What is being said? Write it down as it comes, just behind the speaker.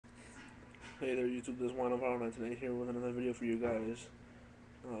Hey there YouTube, this is Wine here with another video for you guys.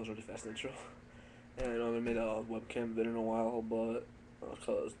 That was really fast intro. And I know I haven't made a webcam video in a while, but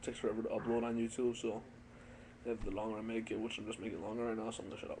cause it takes forever to upload on YouTube, so the longer I make it, which I'm just making longer right now, so I'm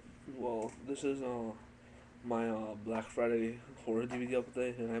gonna shut up. Well, this is my Black Friday horror DVD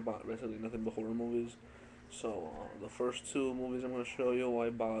update, and I bought basically nothing but horror movies. So the first two movies I'm gonna show you, I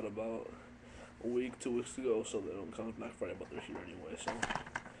bought about a week, 2 weeks ago, so they don't count Black Friday, but they're here anyway. So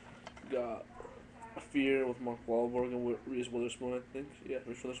got Fear with Mark Wahlberg and Reese Witherspoon, I think. Yeah,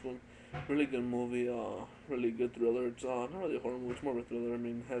 Reese Witherspoon. Really good movie. Really good thriller. It's not really a horror movie. It's more of a thriller. I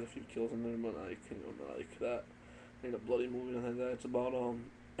mean, it has a few kills in there, but not like that. Ain't a bloody movie, nothing like that. It's about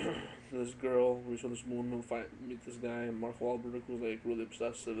this girl, Reese Witherspoon, who meet this guy, Mark Wahlberg, who's like really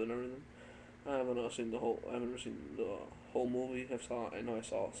obsessive and everything. I haven't seen the whole. I haven't seen the whole movie. I know I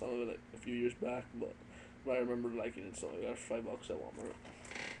saw some of it like a few years back, but I remember liking it, so I got it for $5 at Walmart.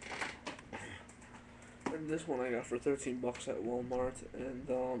 And this one I got for $13 at Walmart, and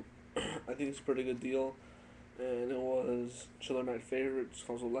I think it's a pretty good deal. And it was Chiller Night Favorites,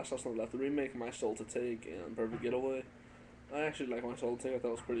 comes with Last House on the Left, the remake, My Soul to Take, and Perfect Getaway. I actually like My Soul to Take. I thought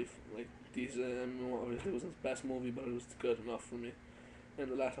it was pretty like decent. I mean, obviously it wasn't his best movie, but it was good enough for me. And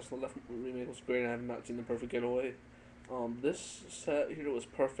the Last House on the Left remake was great. I have not seen the Perfect Getaway. This set here was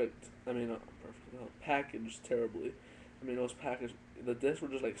perfect. I mean, not perfect. Packaged terribly. I mean, it was packaged. The discs were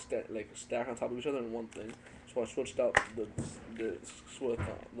just like stacked on top of each other in one thing. So I switched out the discs with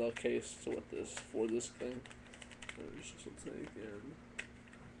the case with this for this thing. There's just a take and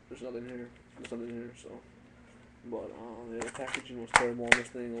there's nothing here. There's nothing here. So, but yeah, the packaging was terrible on this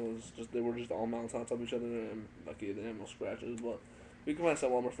thing. It was just they were just all mounted on top of each other and lucky they had no scratches. But you can find this at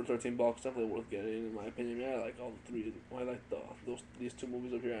Walmart for $13. Definitely worth getting in my opinion. Yeah, I like all the three. I like these two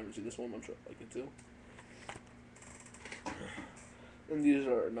movies over here. I haven't seen this one. I'm sure I like it too. And these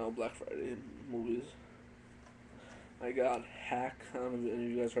are now Black Friday movies. I got Hack. I don't know if any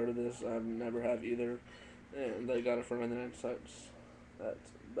of you guys heard of this. I've never have either. And I got it for 99 cents at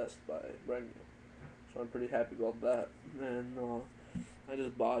Best Buy, brand new. So I'm pretty happy about that. And I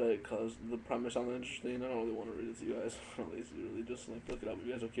just bought it because the premise sounded interesting. I don't really want to read it to you guys. Really just like look it up if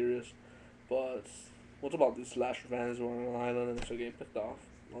you guys are curious. But what's about these slasher fans who are on an island and they're getting picked off?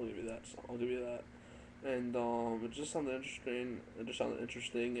 I'll give you that. So I'll give you that. And it just sounded interesting. It just sounded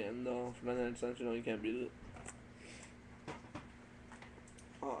interesting, and for 99 cents, you can't beat it.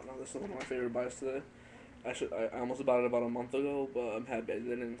 Oh no, this is one of my favorite buys today. I almost bought it about a month ago, but I'm happy I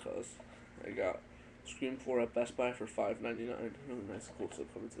didn't because I got Scream 4 at Best Buy for $5.99. Really nice, cool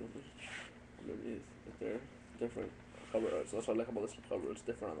slipcover too. Underneath, they're different cover art. So that's what I like about this cover. It's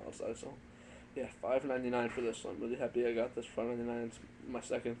different on the outside. So yeah, $5.99 for this. So I'm really happy I got this for $5.99. It's my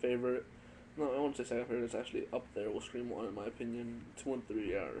second favorite. No, I won't say second favorite. It's actually up there with Scream 1 in my opinion. 2 and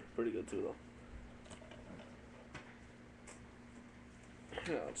 3 are pretty good too though.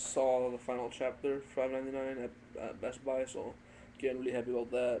 Yeah, I saw the final chapter for $5.99 at Best Buy, so getting really happy about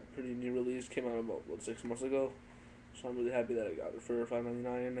that. Pretty new release, came out about 6 months ago, so I'm really happy that I got it for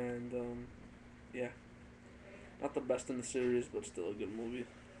 $5.99. And yeah, not the best in the series, but still a good movie.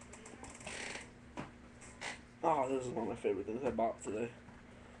 Oh, this is one of my favorite things I bought today.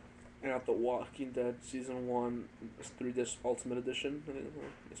 I got The Walking Dead Season 1 3-disc Ultimate Edition, I think,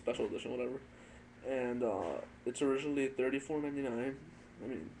 special edition, whatever. And it's originally $34.99. I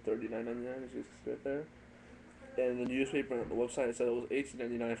mean, $39.99 is right there. And the newspaper on the website said it was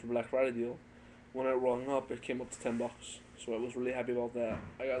 $18.99 for Black Friday deal. When I rung up, it came up to $10. So I was really happy about that.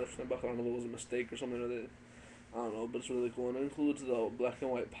 I got it for $10. I don't know if it was a mistake or something. I don't know, but it's really cool. And it includes the black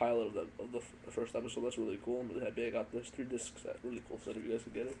and white pilot of the first episode. That's really cool. I'm really happy I got this 3 discs. That really cool set. If you guys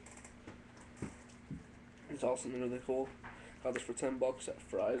could get it, it's awesome and really cool. Got this for $10 at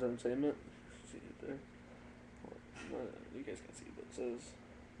Fry's Entertainment. See it there. You guys can't see, but it says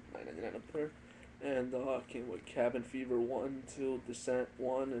 $9.99 up there. And came with Cabin Fever 1, 2, Descent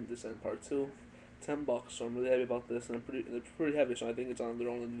 1, and Descent Part 2. $10, so I'm really happy about this, and they're pretty heavy, so I think it's on their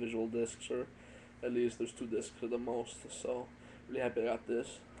own individual discs, or at least there's 2 discs at the most, so really happy I got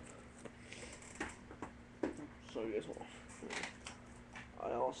this. So you guys want.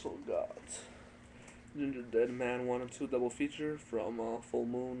 I also got Ginger Dead Man 1 and 2 double feature from Full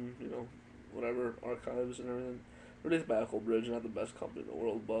Moon, whatever, archives and everything. Released by Echo Bridge, not the best company in the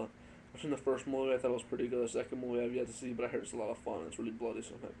world, but I've seen the first movie, I thought it was pretty good. The second movie I've yet to see, but I heard it's a lot of fun. It's really bloody,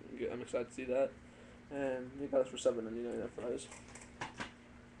 so I'm excited to see that. And they got it for $7.99 at Fry's.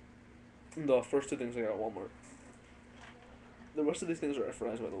 The first 2 things I got at Walmart. The rest of these things are at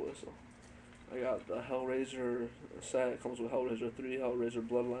Fry's, by the way, so. I got the Hellraiser set. It comes with Hellraiser 3, Hellraiser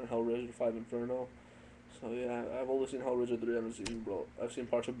Bloodline, Hellraiser 5 Inferno. So yeah, I've only seen Hellraiser 3. I haven't seen I've seen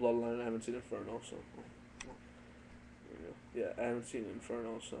parts of Bloodline. And I haven't seen Inferno. So yeah, I haven't seen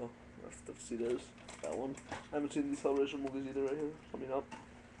Inferno. So I have to see that one. I haven't seen these Hellraiser movies either. Right here coming up.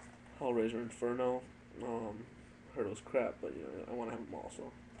 Hellraiser Inferno. Heard it was crap, but you know I want to have them all.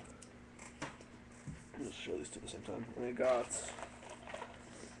 So I'm just show these two at the same time. And I got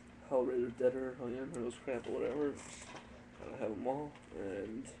Hellraiser Deader. Oh yeah, heard it was crap or whatever. Gotta have them all.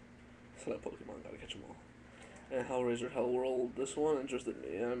 And so that Pokemon, gotta catch them all. And Hellraiser Hellworld, this one interested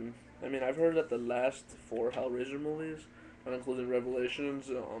me. I mean, I've heard that the last 4 Hellraiser movies, not including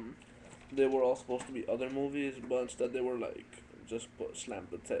Revelations, they were all supposed to be other movies, but instead they were like just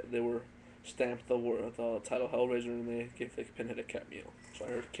they were stamped the title Hellraiser, and they gave like Pinhead a cameo. So I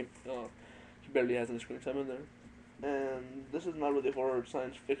heard he barely has any screen time in there. And this is not really horror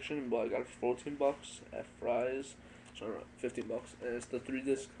science fiction, but I got it for $14 at Fry's. Sorry, $15, and it's the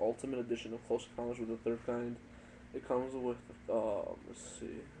 3-disc Ultimate Edition of Close Encounters with the Third Kind. It comes with let's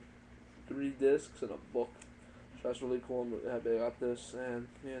see, 3 discs and a book. So that's really cool. I'm really happy I got this, and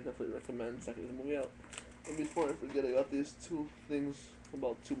yeah, definitely recommend checking this movie out. And before I forget, I got these 2 things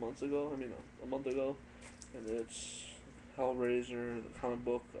about 2 months ago. I mean, a month ago, and it's Hellraiser, the comic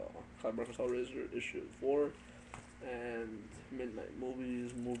book, Clive Barker's Hellraiser issue 4, and Midnight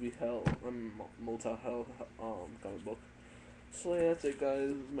Movies, Movie Hell, Motel Hell, comic book. So yeah, that's it, guys.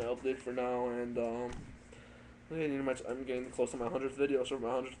 This is my update for now, and I'm getting close to my 100th video. So for my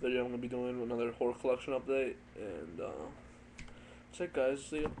 100th video, I'm gonna be doing another horror collection update, and that's it, guys.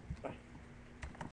 See ya.